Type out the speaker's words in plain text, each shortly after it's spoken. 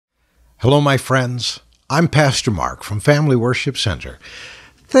Hello, my friends. I'm Pastor Mark from Family Worship Center.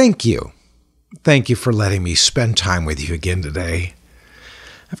 Thank you. Thank you for letting me spend time with you again today.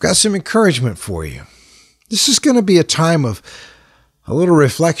 I've got some encouragement for you. This is going to be a time of a little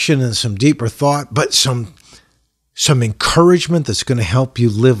reflection and some deeper thought, but some encouragement that's going to help you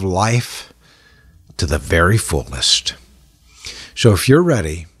live life to the very fullest. So if you're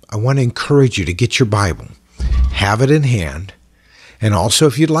ready, I want to encourage you to get your Bible, have it in hand, and also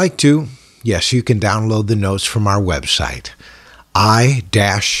if you'd like to, yes, you can download the notes from our website, i-fwc.com.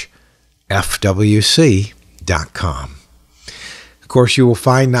 Of course, you will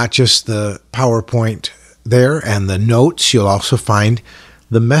find not just the PowerPoint there and the notes, you'll also find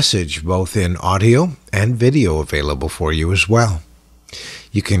the message both in audio and video available for you as well.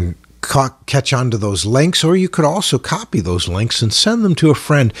 You can catch on to those links, or you could also copy those links and send them to a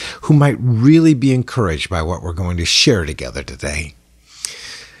friend who might really be encouraged by what we're going to share together today.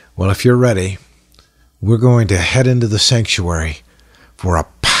 Well, if you're ready, we're going to head into the sanctuary for a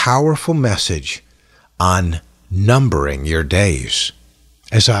powerful message on numbering your days.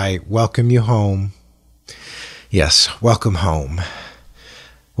 As I welcome you home, yes, welcome home.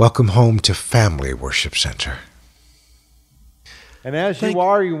 Welcome home to Family Worship Center. And as you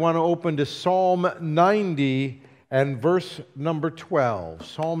want to open to Psalm 90 and verse number 12.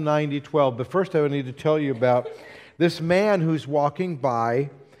 Psalm 90, 12. But first I need to tell you about this man who's walking by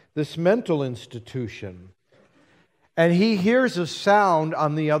this mental institution. And he hears a sound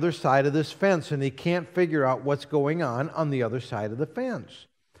on the other side of this fence, and he can't figure out what's going on the other side of the fence.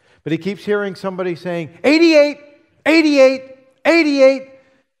 But he keeps hearing somebody saying, 88, 88, 88.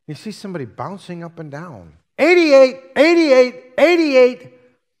 You see somebody bouncing up and down. 88, 88, 88.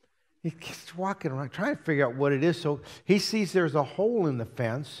 He keeps walking around trying to figure out what it is. So he sees there's a hole in the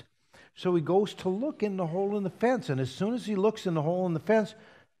fence. So he goes to look in the hole in the fence. And as soon as he looks in the hole in the fence,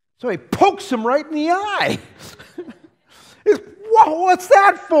 somebody pokes him right in the eye. Whoa, what's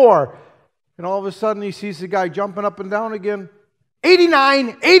that for? And all of a sudden he sees the guy jumping up and down again.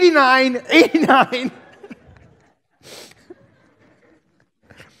 89, 89, 89.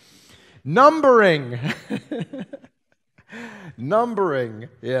 Numbering. Numbering,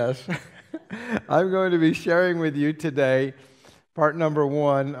 yes. I'm going to be sharing with you today, part number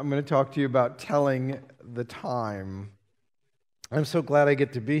 1. I'm going to talk to you about telling the time. I'm so glad I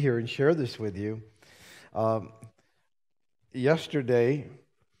get to be here and share this with you. Yesterday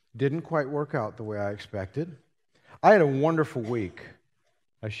didn't quite work out the way I expected. I had a wonderful week.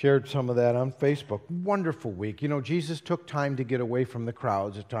 I shared some of that on Facebook. Wonderful week. You know, Jesus took time to get away from the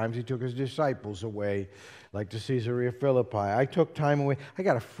crowds. At times he took his disciples away, like to Caesarea Philippi. I took time away. I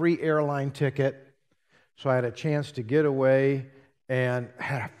got a free airline ticket, so I had a chance to get away and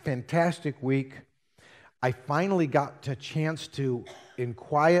had a fantastic week. I finally got a chance to, in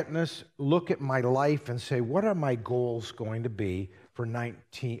quietness, look at my life and say, what are my goals going to be for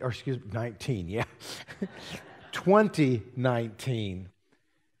 2019.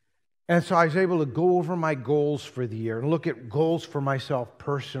 And so I was able to go over my goals for the year and look at goals for myself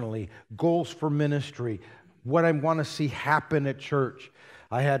personally, goals for ministry, what I want to see happen at church.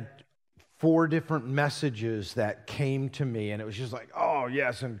 I had 4 different messages that came to me, and it was just like, oh,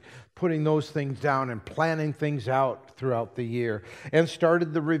 yes, and putting those things down and planning things out throughout the year, and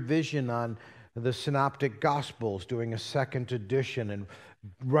started the revision on the Synoptic Gospels, doing a 2nd edition and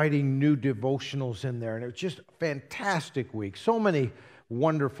writing new devotionals in there, and it was just a fantastic week. So many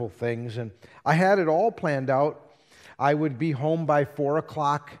wonderful things, and I had it all planned out. I would be home by 4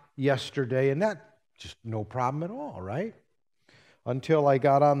 o'clock yesterday, and that just no problem at all, right? Until I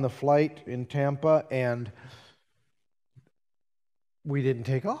got on the flight in Tampa, and we didn't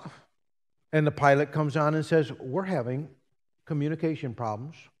take off. And the pilot comes on and says, we're having communication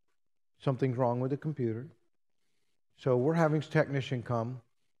problems. Something's wrong with the computer. So we're having a technician come.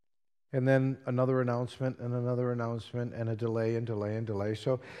 And then another announcement and another announcement and a delay and delay and delay.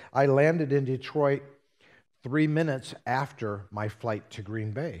 So I landed in Detroit 3 minutes after my flight to Green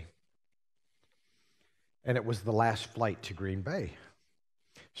Bay. And it was the last flight to Green Bay.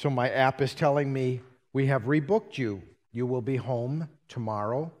 So my app is telling me, we have rebooked you. You will be home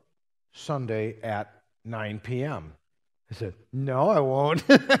tomorrow, Sunday at 9 p.m. I said, no, I won't.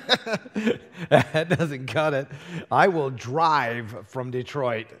 That doesn't cut it. I will drive from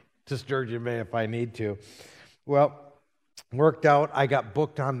Detroit to Sturgeon Bay if I need to. Well, worked out. I got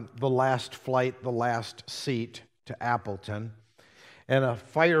booked on the last flight, the last seat to Appleton. And a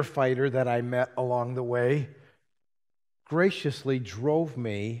firefighter that I met along the way graciously drove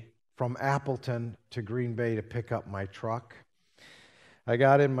me from Appleton to Green Bay to pick up my truck. I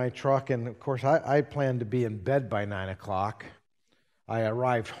got in my truck, and of course, I planned to be in bed by 9 o'clock. I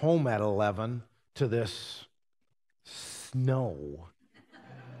arrived home at 11 to this snow.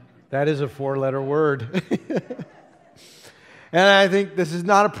 That is a 4-letter word. And I think this is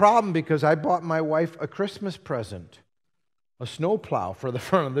not a problem because I bought my wife a Christmas present, a snowplow for the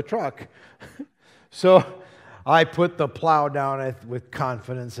front of the truck. So I put the plow down with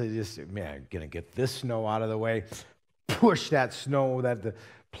confidence. I just, man, I'm going to get this snow out of the way. Push that snow that the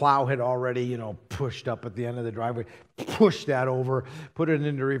plow had already, pushed up at the end of the driveway. Push that over, put it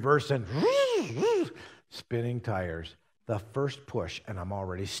into reverse, and spinning tires. The first push, and I'm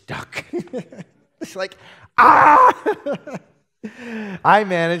already stuck. It's like, ah! I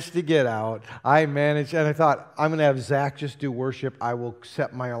managed to get out. And I thought, I'm going to have Zach just do worship. I will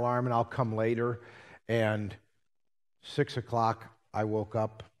set my alarm, and I'll come later. And 6 o'clock, I woke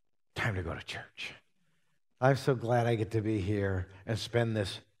up. Time to go to church. I'm so glad I get to be here and spend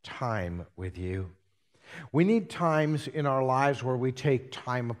this time with you. We need times in our lives where we take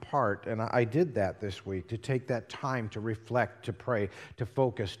time apart, and I did that this week, to take that time to reflect, to pray, to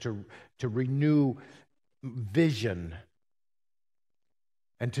focus, to renew vision.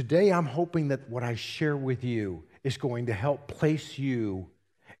 And today I'm hoping that what I share with you is going to help place you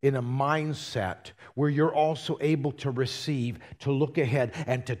in a mindset where you're also able to receive, to look ahead,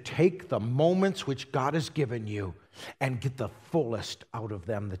 and to take the moments which God has given you and get the fullest out of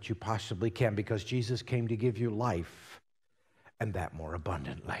them that you possibly can, because Jesus came to give you life, and that more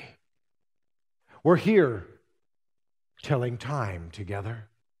abundantly. We're here telling time together.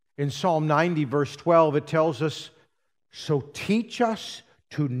 In Psalm 90, verse 12, it tells us, "So teach us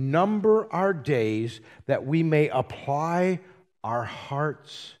to number our days, that we may apply our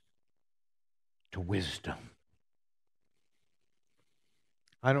hearts to wisdom."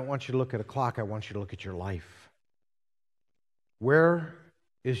 I don't want you to look at a clock. I want you to look at your life. Where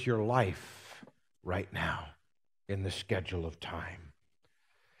is your life right now in the schedule of time?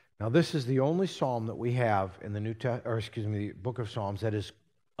 Now, this is the only psalm that we have in the book of Psalms that is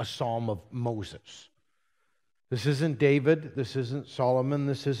a psalm of Moses. This isn't David. This isn't Solomon.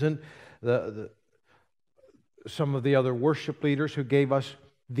 This isn't some of the other worship leaders who gave us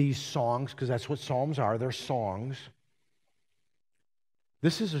these songs, because that's what psalms are. They're songs.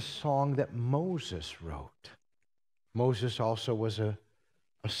 This is a song that Moses wrote. Moses also was a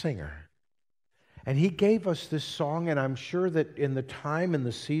singer. And he gave us this song, and I'm sure that in the time and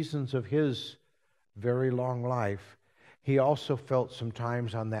the seasons of his very long life, he also felt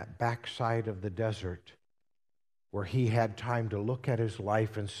sometimes on that backside of the desert where he had time to look at his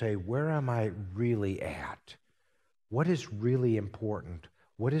life and say, where am I really at? What is really important?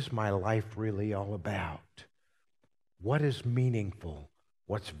 What is my life really all about? What is meaningful?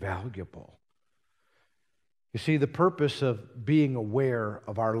 What's valuable? You see, the purpose of being aware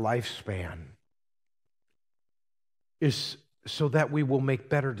of our lifespan is so that we will make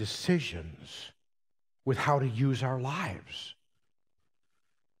better decisions with how to use our lives.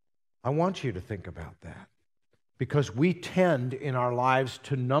 I want you to think about that, because we tend in our lives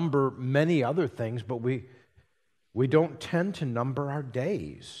to number many other things, but we don't tend to number our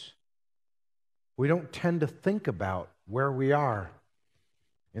days. We don't tend to think about where we are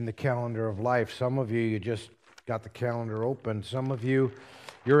in the calendar of life. Some of you just got the calendar open. Some of you,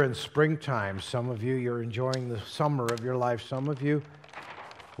 you're in springtime. Some of you, you're enjoying the summer of your life. Some of you,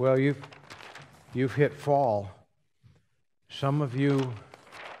 well, you've hit fall. Some of you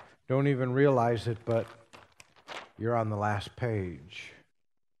don't even realize it, but you're on the last page.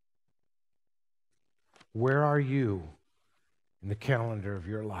 Where are you in the calendar of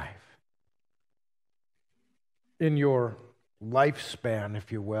your life? In your lifespan,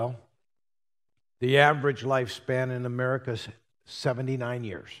 if you will. The average lifespan in America is 79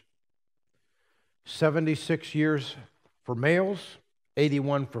 years. 76 years for males,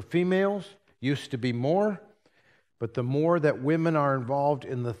 81 for females. Used to be more, but the more that women are involved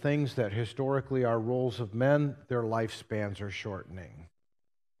in the things that historically are roles of men, their lifespans are shortening.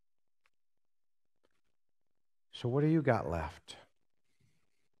 So what do you got left?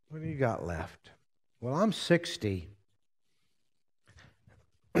 What do you got left? Well, I'm 60.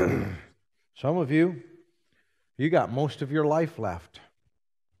 Some of you got most of your life left.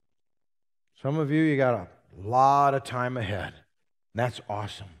 Some of you got a lot of time ahead. That's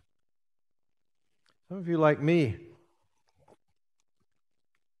awesome. Some of you, like me,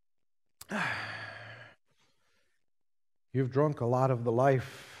 you've drunk a lot of the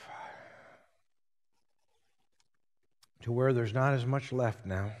life to where there's not as much left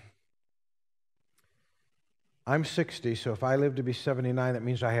now. I'm 60, so if I live to be 79, that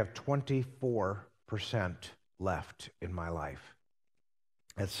means I have 24% left in my life.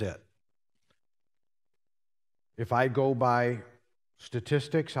 That's it. If I go by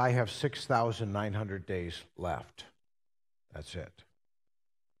Statistics, I have 6,900 days left. That's it.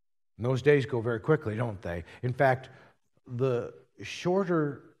 And those days go very quickly, don't they? In fact, the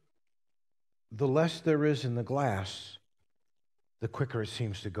shorter, the less there is in the glass, the quicker it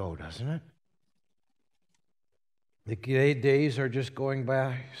seems to go, doesn't it? The days are just going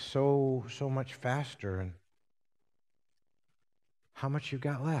by so much faster. And how much you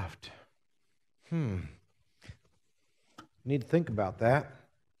got left? Need to think about that.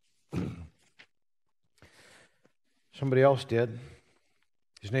 Somebody else did.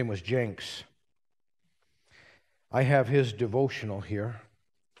 His name was Jenks. I have his devotional here.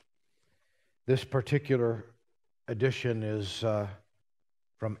 This particular edition is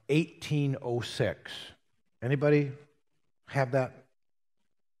from 1806. Anybody have that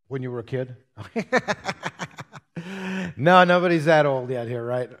when you were a kid? No, nobody's that old yet here,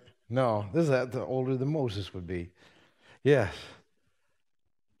 right? No, this is the older than Moses would be. Yes.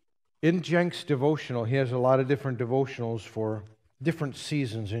 In Jenks' devotional, he has a lot of different devotionals for different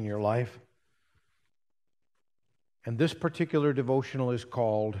seasons in your life. And this particular devotional is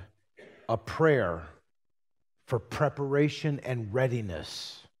called A Prayer for Preparation and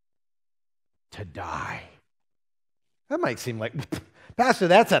Readiness to Die. That might seem like, Pastor,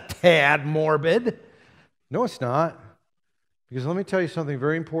 that's a tad morbid. No, it's not. Because let me tell you something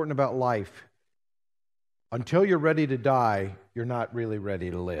very important about life. Until you're ready to die, you're not really ready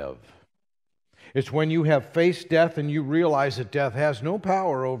to live. It's when you have faced death and you realize that death has no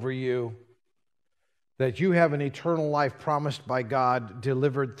power over you, that you have an eternal life promised by God,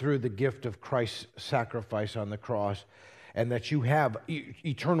 delivered through the gift of Christ's sacrifice on the cross, and that you have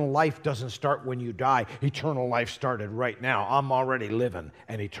eternal life doesn't start when you die. Eternal life started right now. I'm already living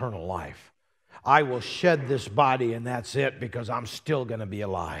an eternal life. I will shed this body and that's it, because I'm still going to be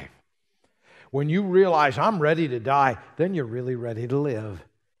alive. When you realize I'm ready to die, then you're really ready to live,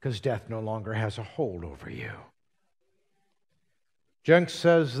 because death no longer has a hold over you. Jenks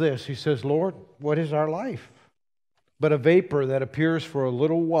says this. He says, Lord, what is our life? But a vapor that appears for a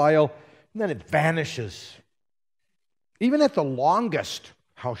little while, and then it vanishes. Even at the longest,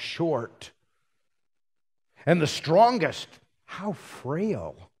 how short. And the strongest, how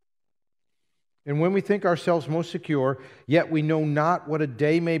frail. And when we think ourselves most secure, yet we know not what a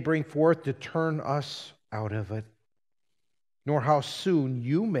day may bring forth to turn us out of it, nor how soon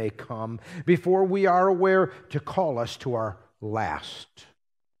you may come before we are aware to call us to our last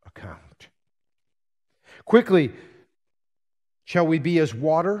account. Quickly shall we be as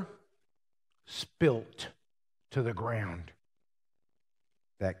water spilt to the ground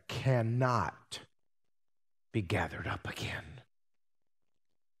that cannot be gathered up again.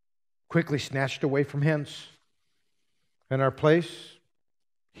 Quickly snatched away from hence. And our place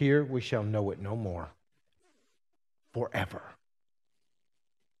here, we shall know it no more. Forever.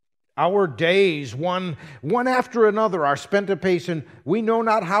 Our days, one after another, are spent apace, and we know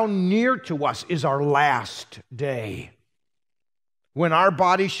not how near to us is our last day, when our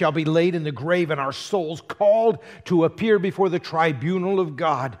bodies shall be laid in the grave and our souls called to appear before the tribunal of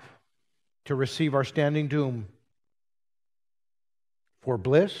God to receive our standing doom. For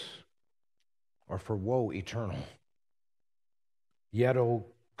bliss or for woe eternal. Yet, oh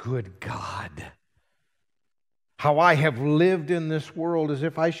good God, how I have lived in this world as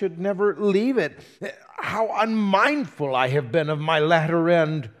if I should never leave it. How unmindful I have been of my latter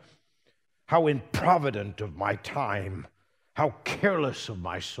end. How improvident of my time. How careless of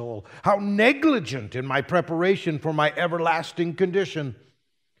my soul. How negligent in my preparation for my everlasting condition.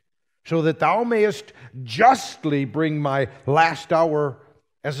 So that thou mayest justly bring my last hour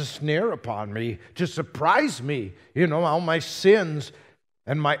as a snare upon me, to surprise me, all my sins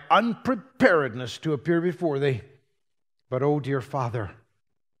and my unpreparedness to appear before thee. But, oh dear Father,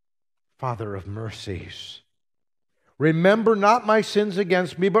 Father of mercies, remember not my sins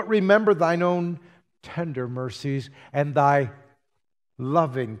against me, but remember thine own tender mercies and thy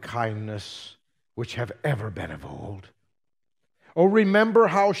loving kindness, which have ever been of old. Oh, remember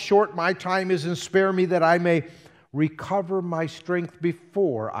how short my time is, and spare me that I may recover my strength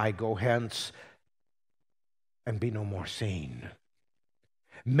before I go hence and be no more seen.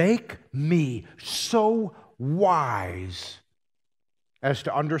 Make me so wise as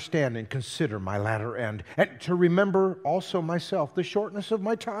to understand and consider my latter end, and to remember also myself the shortness of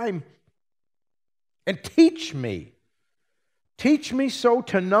my time. And teach me so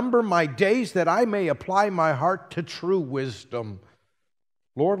to number my days that I may apply my heart to true wisdom.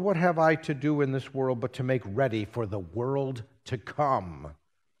 Lord, what have I to do in this world but to make ready for the world to come?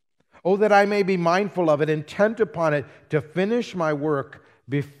 Oh, that I may be mindful of it, intent upon it, to finish my work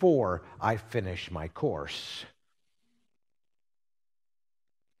before I finish my course.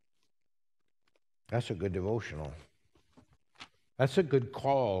 That's a good devotional. That's a good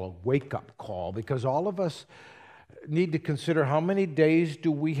call, a wake-up call, because all of us need to consider how many days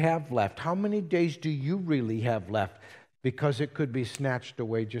do we have left? How many days do you really have left? Because it could be snatched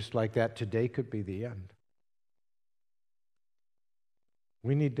away just like that. Today could be the end.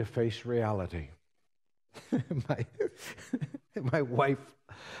 We need to face reality. My wife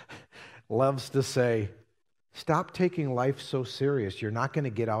loves to say, stop taking life so serious. You're not going to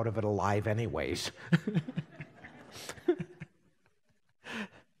get out of it alive anyways.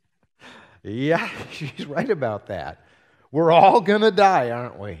 Yeah, she's right about that. We're all going to die,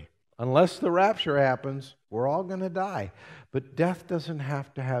 aren't we? Unless the rapture happens, we're all going to die. But death doesn't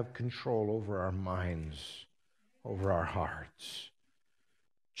have to have control over our minds, over our hearts.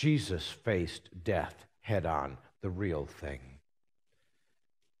 Jesus faced death head on, the real thing.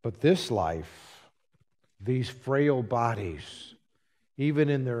 But this life, these frail bodies, even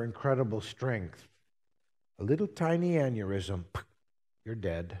in their incredible strength, a little tiny aneurysm, you're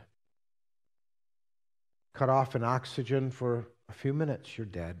dead. Cut off in oxygen for a few minutes, you're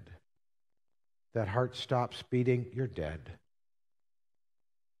dead. That heart stops beating, you're dead.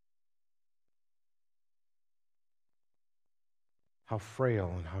 How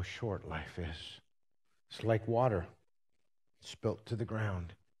frail and how short life is. It's like water spilt to the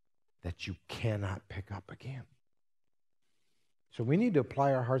ground that you cannot pick up again. So we need to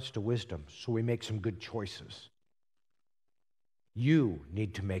apply our hearts to wisdom so we make some good choices. You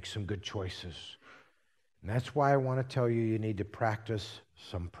need to make some good choices. And that's why I want to tell you need to practice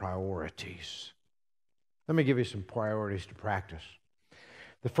some priorities. Let me give you some priorities to practice.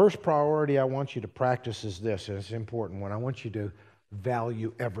 The first priority I want you to practice is this, and it's an important one. I want you to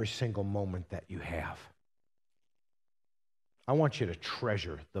value every single moment that you have. I want you to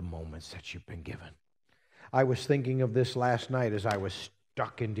treasure the moments that you've been given. I was thinking of this last night as I was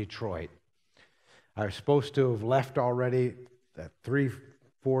stuck in Detroit. I was supposed to have left already at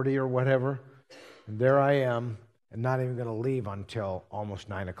 3:40 or whatever. And there I am, and not even going to leave until almost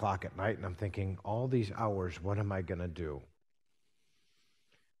 9 o'clock at night. And I'm thinking, all these hours, what am I going to do?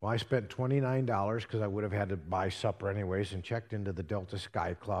 Well, I spent $29 because I would have had to buy supper anyways, and checked into the Delta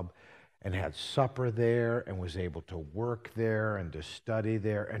Sky Club and had supper there and was able to work there and to study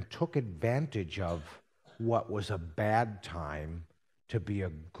there and took advantage of what was a bad time to be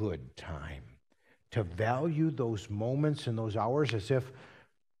a good time. To value those moments and those hours as if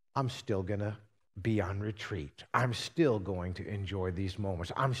I'm still going to be on retreat. I'm still going to enjoy these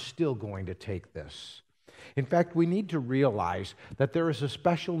moments. I'm still going to take this. In fact, we need to realize that there is a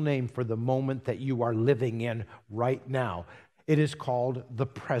special name for the moment that you are living in right now. It is called the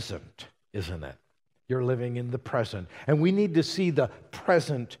present, isn't it? You're living in the present. And we need to see the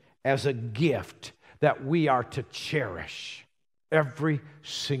present as a gift that we are to cherish every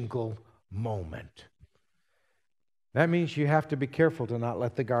single moment. That means you have to be careful to not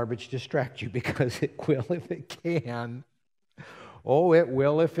let the garbage distract you, because it will if it can. Oh, it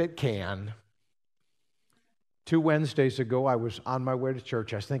will if it can. 2 Wednesdays ago, I was on my way to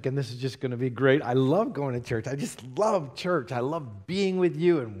church. I was thinking, this is just going to be great. I love going to church. I just love church. I love being with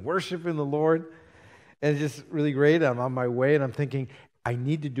you and worshiping the Lord. And it's just really great. I'm on my way, and I'm thinking, I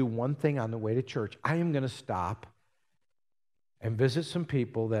need to do one thing on the way to church. I am going to stop and visit some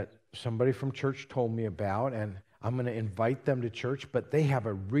people that somebody from church told me about, and I'm going to invite them to church, but they have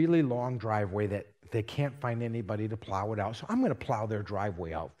a really long driveway that they can't find anybody to plow it out. So I'm going to plow their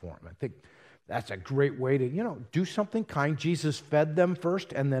driveway out for them. I think that's a great way to, do something kind. Jesus fed them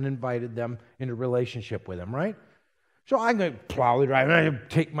first and then invited them into relationship with him, right? So I'm going to plow the driveway. I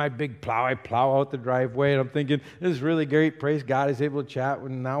take my big plow. I plow out the driveway, and I'm thinking, this is really great. Praise God, he's able to chat.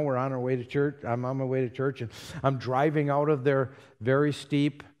 And now we're on our way to church. I'm on my way to church, and I'm driving out of their very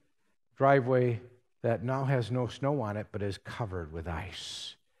steep driveway that now has no snow on it, but is covered with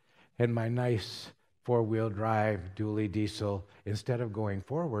ice. And my nice four-wheel drive dually diesel, instead of going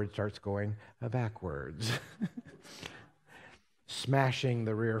forward, starts going backwards. Smashing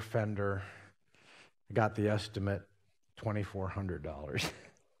the rear fender. I got the estimate, $2,400.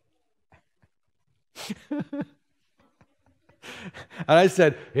 And I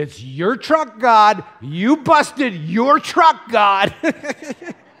said, it's your truck, God. You busted your truck, God.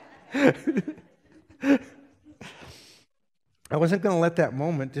 I wasn't going to let that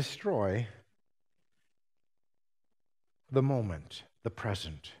moment destroy the moment, the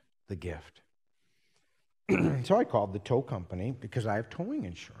present, the gift. So I called the tow company because I have towing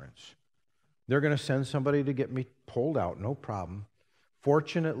insurance. They're going to send somebody to get me pulled out, no problem.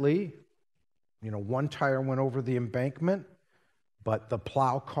 Fortunately, one tire went over the embankment, but the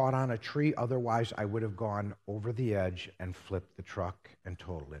plow caught on a tree. Otherwise, I would have gone over the edge and flipped the truck and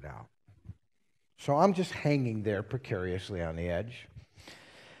totaled it out. So I'm just hanging there precariously on the edge.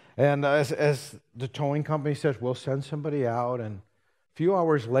 And as the towing company says, we'll send somebody out. And a few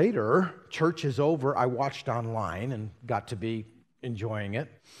hours later, church is over. I watched online and got to be enjoying it.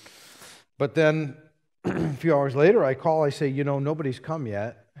 But then a few hours later, I call, I say, nobody's come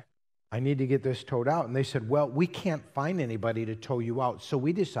yet. I need to get this towed out. And they said, well, we can't find anybody to tow you out. So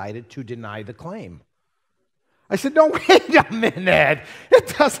we decided to deny the claim. I said, no, wait a minute.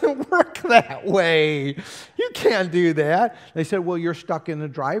 It doesn't work that way. You can't do that. They said, well, you're stuck in the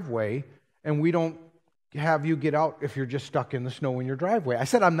driveway, and we don't have you get out if you're just stuck in the snow in your driveway. I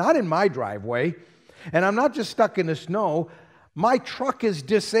said, I'm not in my driveway, and I'm not just stuck in the snow. My truck is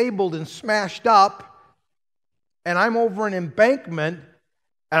disabled and smashed up, and I'm over an embankment,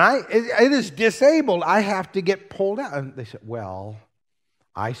 and it is disabled. I have to get pulled out. And they said, well,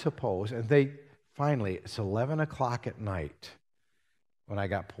 I suppose. And finally, it's 11 o'clock at night when I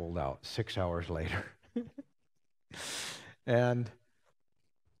got pulled out, 6 hours later. And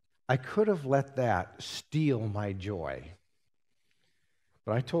I could have let that steal my joy.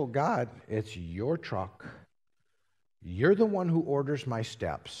 But I told God, it's your truck. You're the one who orders my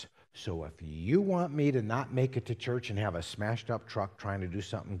steps. So if you want me to not make it to church and have a smashed up truck trying to do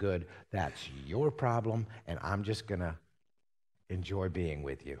something good, that's your problem, and I'm just going to enjoy being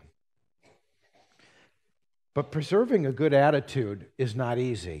with you. But preserving a good attitude is not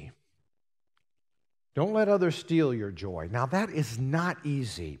easy. Don't let others steal your joy. Now, that is not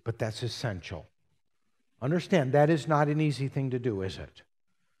easy, but that's essential. Understand, that is not an easy thing to do, is it?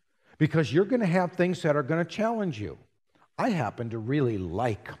 Because you're going to have things that are going to challenge you. I happen to really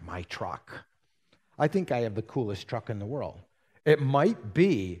like my truck. I think I have the coolest truck in the world. It might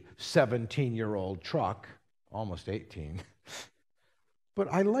be a 17-year-old truck, almost 18, but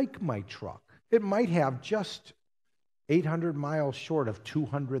I like my truck. It might have just 800 miles short of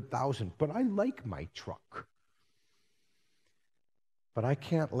 200,000, but I like my truck. But I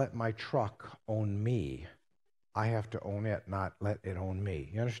can't let my truck own me. I have to own it, not let it own me.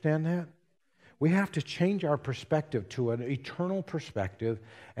 You understand that? We have to change our perspective to an eternal perspective,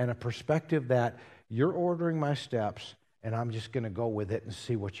 and a perspective that you're ordering my steps, and I'm just going to go with it and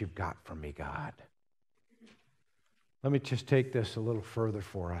see what you've got for me, God. Let me just take this a little further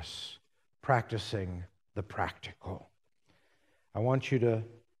for us. Practicing the practical. I want you to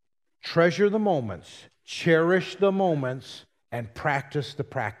treasure the moments, cherish the moments, and practice the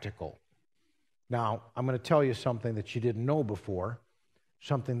practical. Now, I'm going to tell you something that you didn't know before,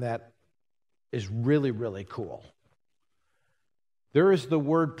 something that is really, really cool. There is the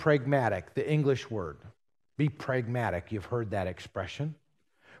word pragmatic, the English word. Be pragmatic. You've heard that expression.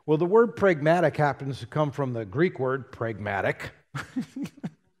 Well, the word pragmatic happens to come from the Greek word pragmatic.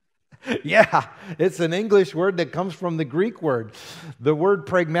 Yeah, it's an English word that comes from the Greek word. The word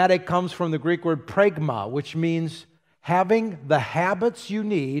pragmatic comes from the Greek word pragma, which means having the habits you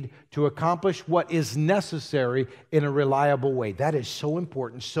need to accomplish what is necessary in a reliable way. That is so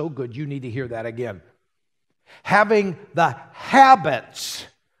important, so good. You need to hear that again. Having the habits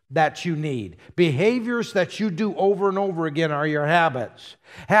that you need. Behaviors that you do over and over again are your habits.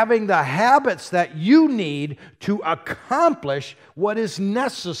 Having the habits that you need to accomplish what is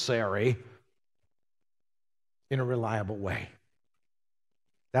necessary in a reliable way.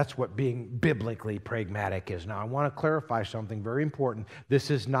 That's what being biblically pragmatic is. Now, I want to clarify something very important.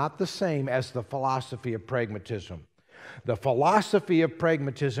 This is not the same as the philosophy of pragmatism. The philosophy of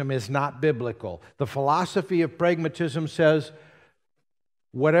pragmatism is not biblical. The philosophy of pragmatism says,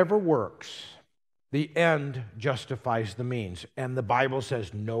 whatever works, the end justifies the means. And the Bible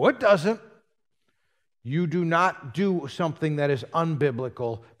says, no, it doesn't. You do not do something that is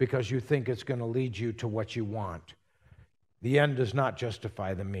unbiblical because you think it's going to lead you to what you want. The end does not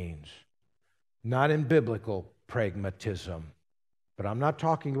justify the means. Not in biblical pragmatism. But I'm not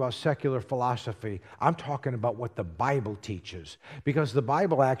talking about secular philosophy. I'm talking about what the Bible teaches. Because the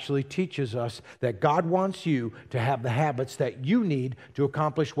Bible actually teaches us that God wants you to have the habits that you need to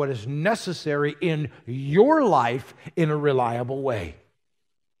accomplish what is necessary in your life in a reliable way.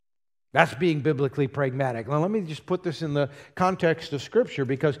 That's being biblically pragmatic. Now, let me just put this in the context of Scripture,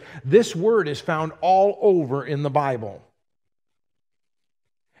 because this word is found all over in the Bible.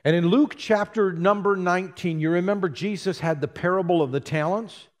 And in Luke chapter number 19, you remember Jesus had the parable of the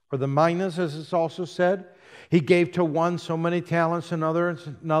talents, or the minas, as it's also said. He gave to one so many talents,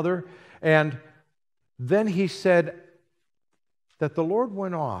 another. And then he said that the Lord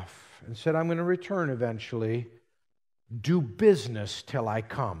went off and said, I'm going to return eventually. Do business till I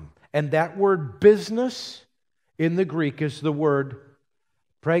come. And that word business in the Greek is the word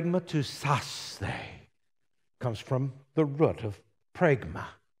pragmatusaste. Comes from the root of pragma.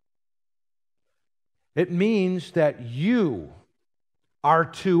 It means that you are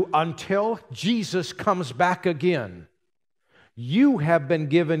to, until Jesus comes back again, you have been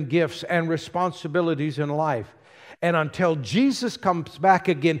given gifts and responsibilities in life. And until Jesus comes back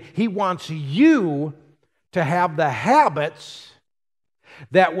again, He wants you to have the habits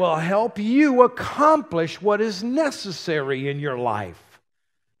that will help you accomplish what is necessary in your life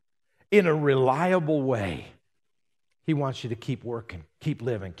in a reliable way. He wants you to keep working, keep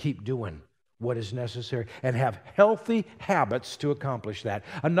living, keep doing what is necessary, and have healthy habits to accomplish that.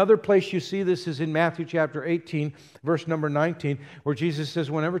 Another place you see this is in Matthew chapter 18, verse number 19, where Jesus says,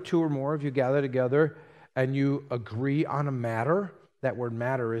 whenever two or more of you gather together and you agree on a matter, that word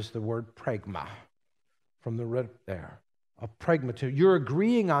matter is the word pragma, from the root there, a pragmatism. You're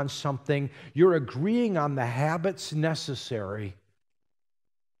agreeing on something, you're agreeing on the habits necessary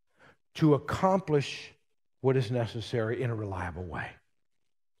to accomplish what is necessary in a reliable way.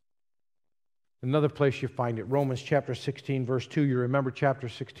 Another place you find it, Romans chapter 16, verse 2. You remember chapter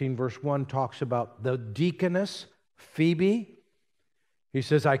 16, verse 1 talks about the deaconess, Phoebe. He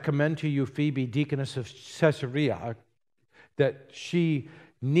says, I commend to you Phoebe, deaconess of Caesarea, that she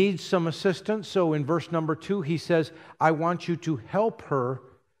needs some assistance. So in verse number 2, he says, I want you to help her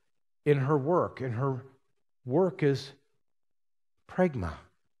in her work. And her work is pragma,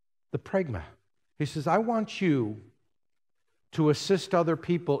 the pragma. He says, I want you to assist other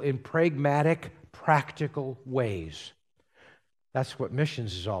people in pragmatic, practical ways. That's what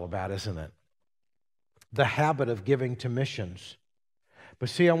missions is all about, isn't it? The habit of giving to missions. But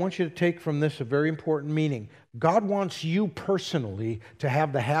see, I want you to take from this a very important meaning. God wants you personally to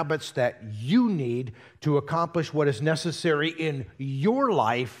have the habits that you need to accomplish what is necessary in your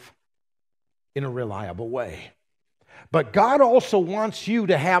life in a reliable way. But God also wants you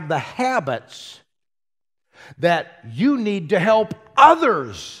to have the habits that you need to help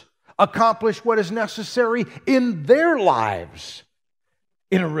others accomplish what is necessary in their lives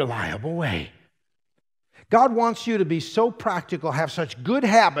in a reliable way. God wants you to be so practical, have such good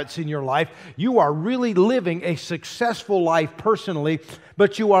habits in your life, you are really living a successful life personally,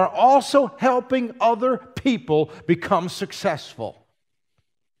 but you are also helping other people become successful.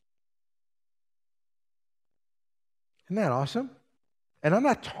 Isn't that awesome? And I'm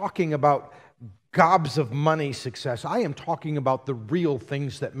not talking about gobs of money success. I am talking about the real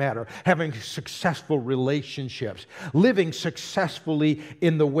things that matter. Having successful relationships, living successfully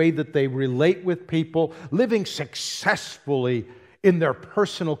in the way that they relate with people, living successfully in their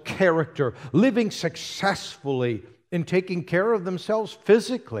personal character, living successfully in taking care of themselves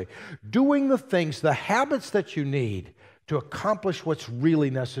physically, doing the things, the habits that you need to accomplish what's really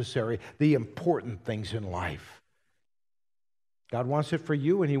necessary, the important things in life. God wants it for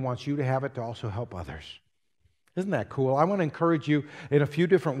you, and He wants you to have it to also help others. Isn't that cool? I want to encourage you in a few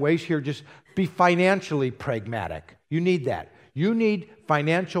different ways here. Just be financially pragmatic. You need that. You need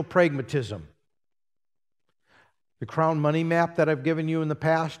financial pragmatism. The Crown Money Map that I've given you in the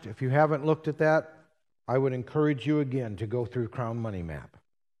past, if you haven't looked at that, I would encourage you again to go through Crown Money Map.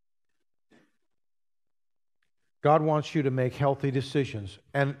 God wants you to make healthy decisions.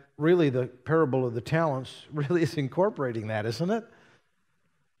 And really, the parable of the talents really is incorporating that, isn't it?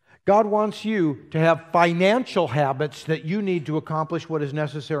 God wants you to have financial habits that you need to accomplish what is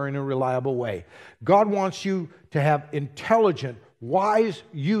necessary in a reliable way. God wants you to have intelligent, wise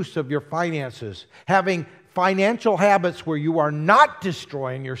use of your finances, having financial habits where you are not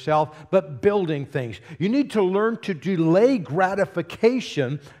destroying yourself, but building things. You need to learn to delay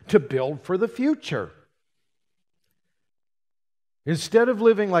gratification to build for the future. Instead of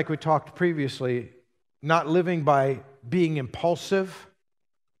living like we talked previously, not living by being impulsive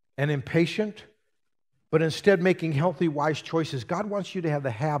and impatient, but instead making healthy, wise choices, God wants you to have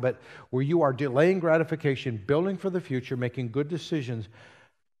the habit where you are delaying gratification, building for the future, making good decisions.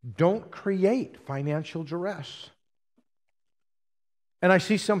 Don't create financial duress. And I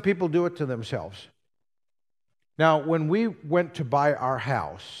see some people do it to themselves. Now, when we went to buy our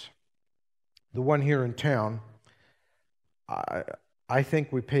house, the one here in town, I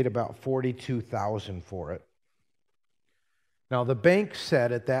think we paid about $42,000 for it. Now, the bank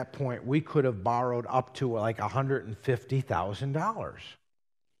said at that point we could have borrowed up to like $150,000.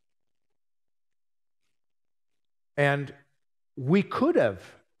 And we could have,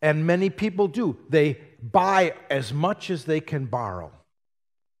 and many people do. They buy as much as they can borrow.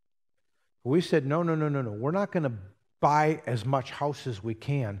 We said, no. We're not going to buy as much house as we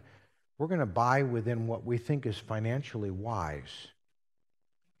can. We're going to buy within what we think is financially wise.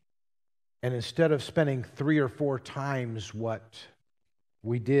 And instead of spending 3 or 4 times what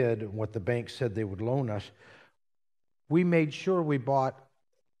we did, what the bank said they would loan us, we made sure we bought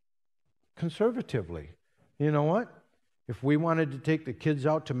conservatively. You know what? If we wanted to take the kids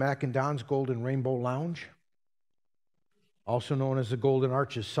out to Mac and Don's Golden Rainbow Lounge, also known as the Golden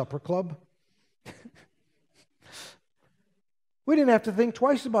Arches Supper Club, we didn't have to think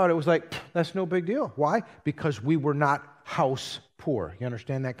twice about it. It was like, that's no big deal. Why? Because we were not house poor. You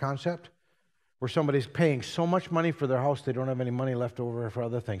understand that concept? Where somebody's paying so much money for their house, they don't have any money left over for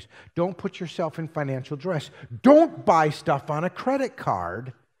other things. Don't put yourself in financial duress. Don't buy stuff on a credit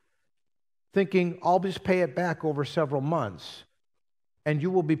card thinking, I'll just pay it back over several months, and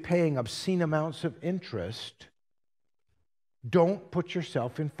you will be paying obscene amounts of interest. Don't put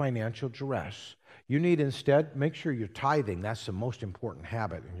yourself in financial duress. You need instead, make sure you're tithing. That's the most important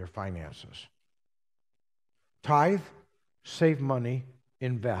habit in your finances. Tithe, save money,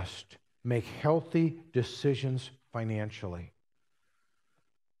 invest. Make healthy decisions financially.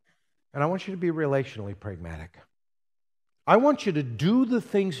 And I want you to be relationally pragmatic. I want you to do the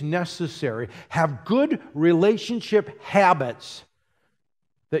things necessary, have good relationship habits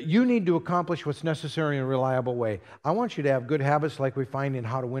that you need to accomplish what's necessary in a reliable way. I want you to have good habits like we find in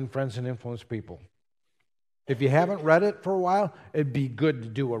How to Win Friends and Influence People. If you haven't read it for a while, it'd be good to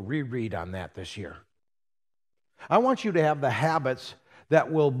do a reread on that this year. I want you to have the habits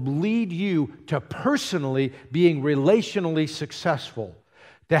that will lead you to personally being relationally successful,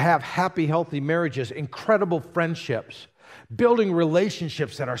 to have happy, healthy marriages, incredible friendships, building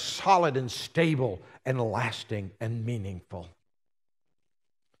relationships that are solid and stable and lasting and meaningful.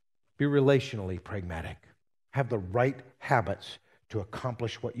 Be relationally pragmatic. Have the right habits to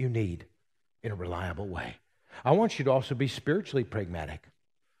accomplish what you need in a reliable way. I want you to also be spiritually pragmatic,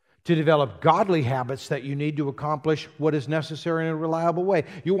 to develop godly habits that you need to accomplish what is necessary in a reliable way.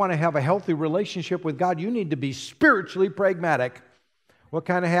 You want to have a healthy relationship with God, you need to be spiritually pragmatic. What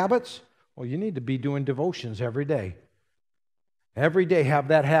kind of habits? Well, you need to be doing devotions every day. Every day have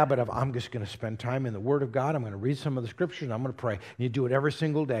that habit of, I'm just going to spend time in the Word of God, I'm going to read some of the Scriptures, and I'm going to pray. And you do it every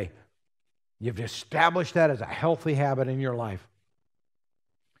single day. You've established that as a healthy habit in your life.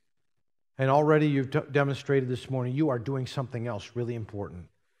 And already you've demonstrated this morning, you are doing something else really important.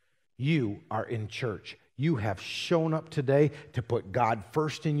 You are in church. You have shown up today to put God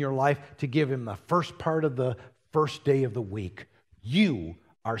first in your life, to give Him the first part of the first day of the week. You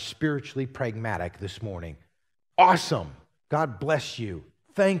are spiritually pragmatic this morning. Awesome. God bless you.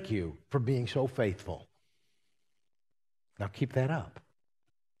 Thank you for being so faithful. Now keep that up.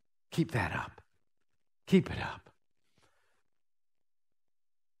 Keep that up. Keep it up.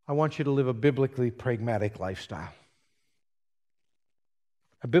 I want you to live a biblically pragmatic lifestyle.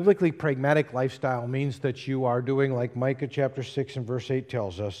 A biblically pragmatic lifestyle means that you are doing like Micah chapter 6 and verse 8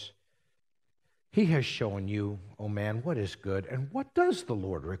 tells us. He has shown you, O man, what is good, and what does the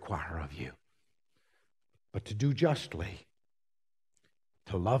Lord require of you? But to do justly,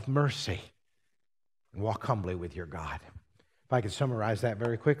 to love mercy, and walk humbly with your God. If I could summarize that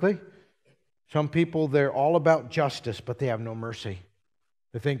very quickly. Some people, they're all about justice, but they have no mercy.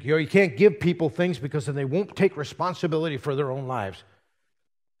 They think, you can't give people things because then they won't take responsibility for their own lives.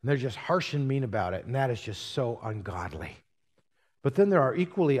 And they're just harsh and mean about it, and that is just so ungodly. But then there are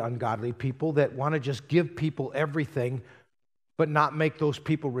equally ungodly people that want to just give people everything, but not make those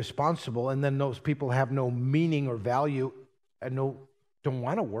people responsible, and then those people have no meaning or value and don't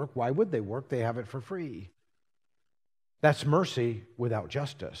want to work. Why would they work? They have it for free. That's mercy without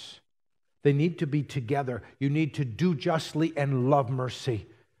justice. They need to be together. You need to do justly and love mercy.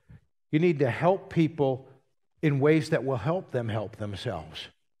 You need to help people in ways that will help them help themselves.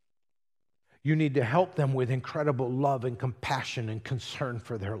 You need to help them with incredible love and compassion and concern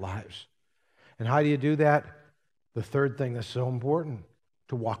for their lives. And how do you do that? The third thing that's so important,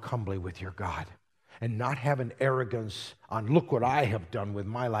 to walk humbly with your God and not have an arrogance on, look what I have done with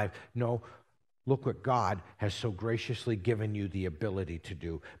my life. No, look what God has so graciously given you the ability to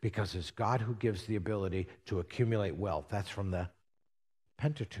do, because it's God who gives the ability to accumulate wealth. That's from the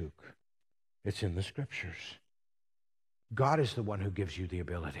Pentateuch. It's in the Scriptures. God is the one who gives you the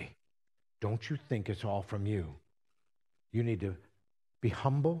ability. Don't you think it's all from you. You need to be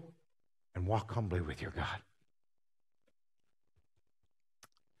humble and walk humbly with your God.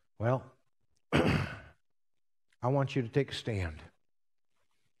 Well, I want you to take a stand.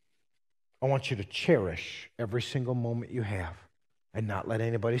 I want you to cherish every single moment you have and not let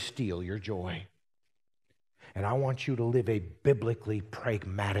anybody steal your joy. And I want you to live a biblically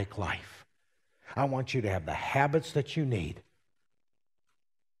pragmatic life. I want you to have the habits that you need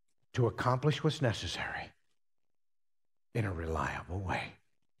to accomplish what's necessary in a reliable way.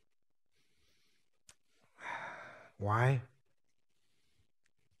 Why?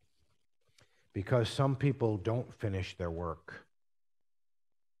 Because some people don't finish their work.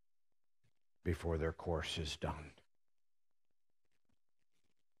 before their course is done.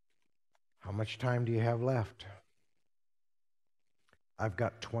 How much time do you have left? I've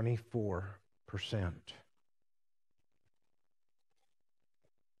got 24%.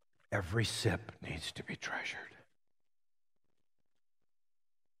 Every sip needs to be treasured.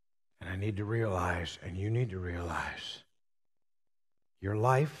 And I need to realize, and you need to realize, your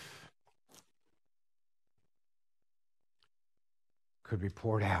life could be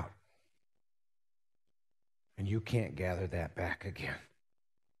poured out, and you can't gather that back again.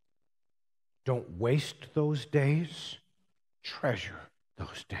 Don't waste those days. Treasure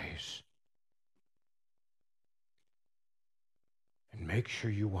those days. And make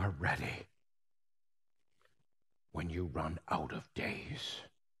sure you are ready when you run out of days.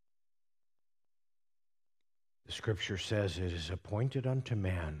 The scripture says it is appointed unto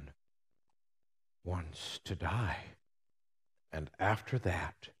man once to die, and after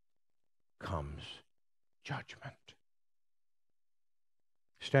that comes judgment.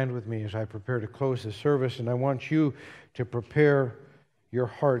 Stand with me as I prepare to close the service, and I want you to prepare your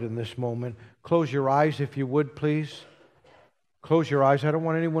heart in this moment. Close your eyes if you would, please. Close your eyes. I don't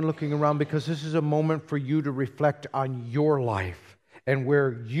want anyone looking around, because this is a moment for you to reflect on your life and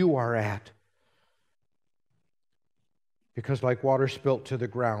where you are at. Because like water spilt to the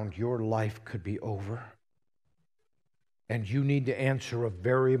ground, your life could be over. And you need to answer a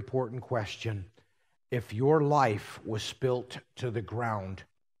very important question. If your life was spilt to the ground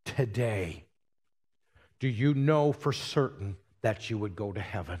today, do you know for certain that you would go to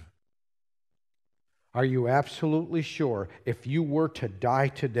heaven? Are you absolutely sure if you were to die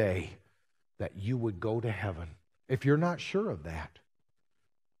today that you would go to heaven? If you're not sure of that,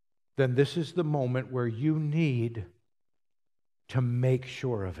 then this is the moment where you need to make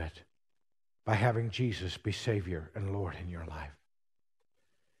sure of it by having Jesus be Savior and Lord in your life.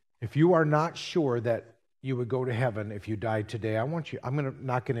 If you are not sure that you would go to heaven if you died today, I'm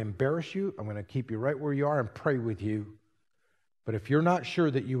not going to embarrass you. I'm going to keep you right where you are and pray with you. But if you're not sure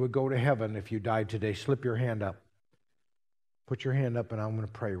that you would go to heaven if you died today, slip your hand up. Put your hand up, and I'm going to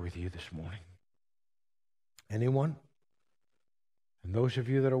pray with you this morning. Anyone? And those of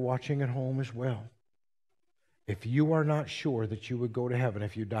you that are watching at home as well. If you are not sure that you would go to heaven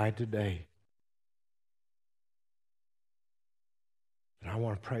if you died today, then I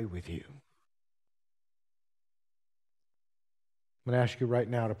want to pray with you. I'm going to ask you right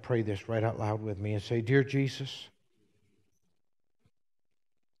now to pray this right out loud with me and say, Dear Jesus,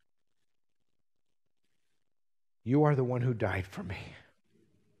 you are the one who died for me.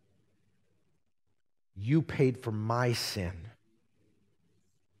 You paid for my sin.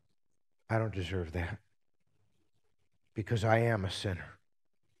 I don't deserve that because I am a sinner.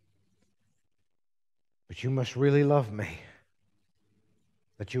 But you must really love me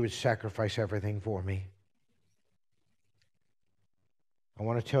that you would sacrifice everything for me. I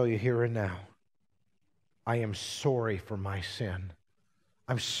want to tell you here and now, I am sorry for my sin.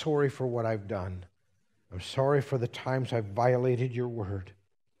 I'm sorry for what I've done. I'm sorry for the times I've violated your word.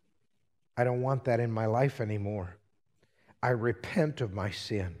 I don't want that in my life anymore. I repent of my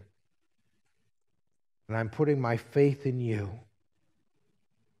sin. And I'm putting my faith in you.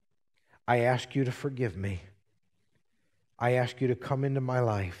 I ask you to forgive me. I ask you to come into my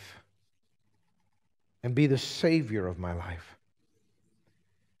life and be the Savior of my life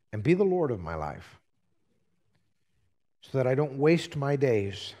and be the Lord of my life so that I don't waste my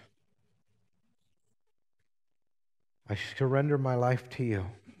days. I surrender my life to you,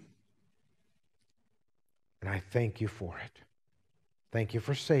 and I thank you for it. Thank you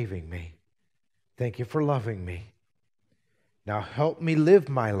for saving me. Thank you for loving me. Now help me live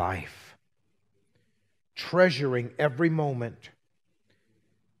my life, treasuring every moment,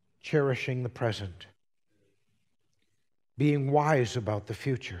 cherishing the present, being wise about the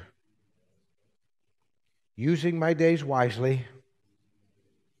future, using my days wisely,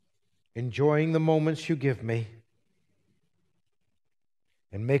 enjoying the moments you give me,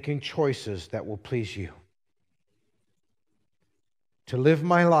 and making choices that will please you. To live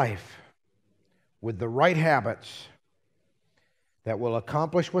my life with the right habits that will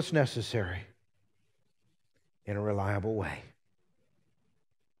accomplish what's necessary in a reliable way.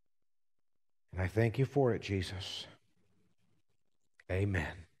 And I thank you for it, Jesus.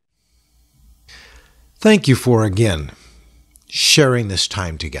 Amen. Thank you for, again, sharing this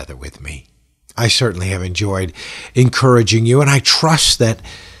time together with me. I certainly have enjoyed encouraging you, and I trust that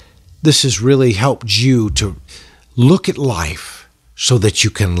this has really helped you to look at life so that you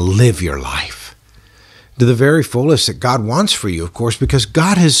can live your life to the very fullest that God wants for you, of course, because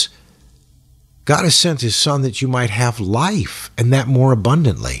God has God has sent his Son that you might have life, and that more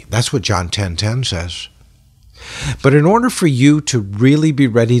abundantly. That's what John 10:10 says. But in order for you to really be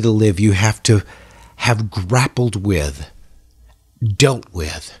ready to live, you have to have grappled with, dealt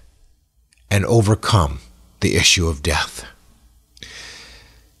with, and overcome the issue of death.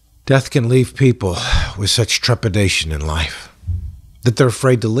 Death can leave people with such trepidation in life that they're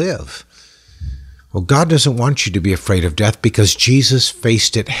afraid to live. Well, God doesn't want you to be afraid of death because Jesus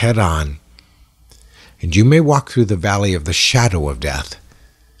faced it head on. And you may walk through the valley of the shadow of death,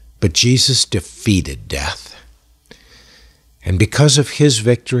 but Jesus defeated death. And because of his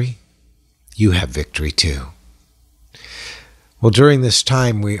victory, you have victory too. Well, during this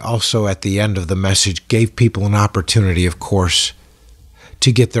time, we also, at the end of the message, gave people an opportunity, of course,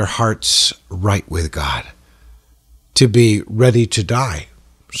 to get their hearts right with God, to be ready to die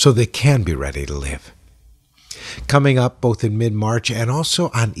so they can be ready to live. Coming up both in mid-March and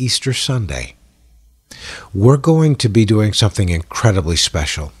also on Easter Sunday, we're going to be doing something incredibly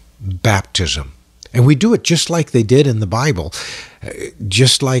special, baptism. And we do it just like they did in the Bible,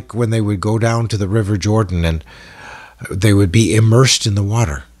 just like when they would go down to the River Jordan and they would be immersed in the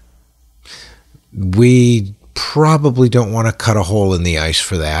water. We probably don't want to cut a hole in the ice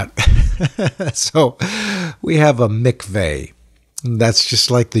for that. So we have a mikveh. That's just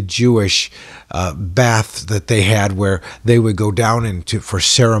like the Jewish bath that they had where they would go down into for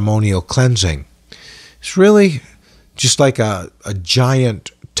ceremonial cleansing. It's really just like a giant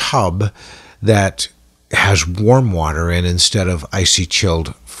tub that has warm water in instead of icy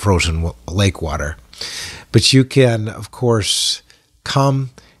chilled frozen lake water. But you can, of course, come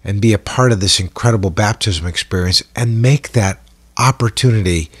and be a part of this incredible baptism experience and make that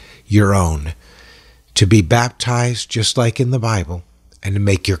opportunity your own, to be baptized just like in the Bible and to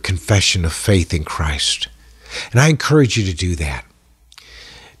make your confession of faith in Christ. And I encourage you to do that.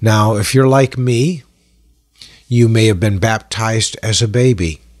 Now, if you're like me, you may have been baptized as a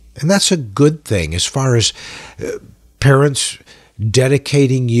baby. And that's a good thing as far as parents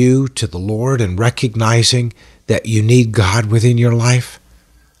dedicating you to the Lord and recognizing that you need God within your life.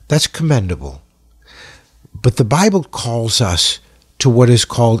 That's commendable. But the Bible calls us to what is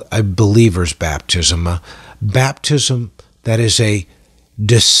called a believer's baptism, a baptism that is a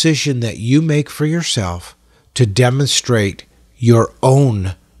decision that you make for yourself to demonstrate your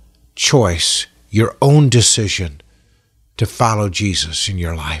own choice, your own decision to follow Jesus in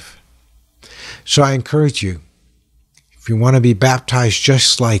your life. So I encourage you, if you want to be baptized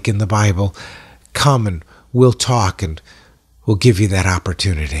just like in the Bible, come and we'll talk and we'll give you that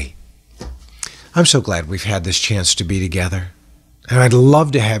opportunity. I'm so glad we've had this chance to be together. And I'd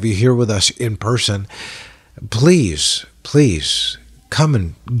love to have you here with us in person. Please, please come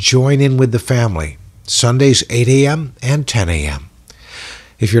and join in with the family. Sundays 8 a.m. and 10 a.m.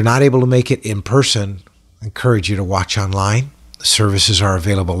 If you're not able to make it in person, I encourage you to watch online. The services are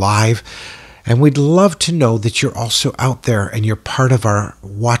available live. And we'd love to know that you're also out there and you're part of our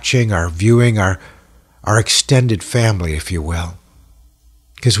watching, our viewing, our extended family, if you will.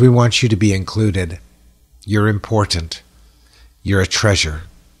 Because we want you to be included. You're important. You're a treasure.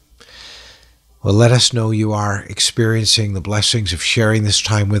 Well, let us know you are experiencing the blessings of sharing this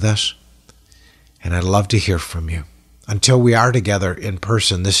time with us. And I'd love to hear from you. Until we are together in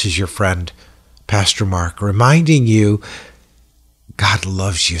person, this is your friend, Pastor Mark, reminding you God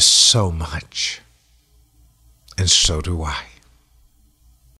loves you so much. And so do I.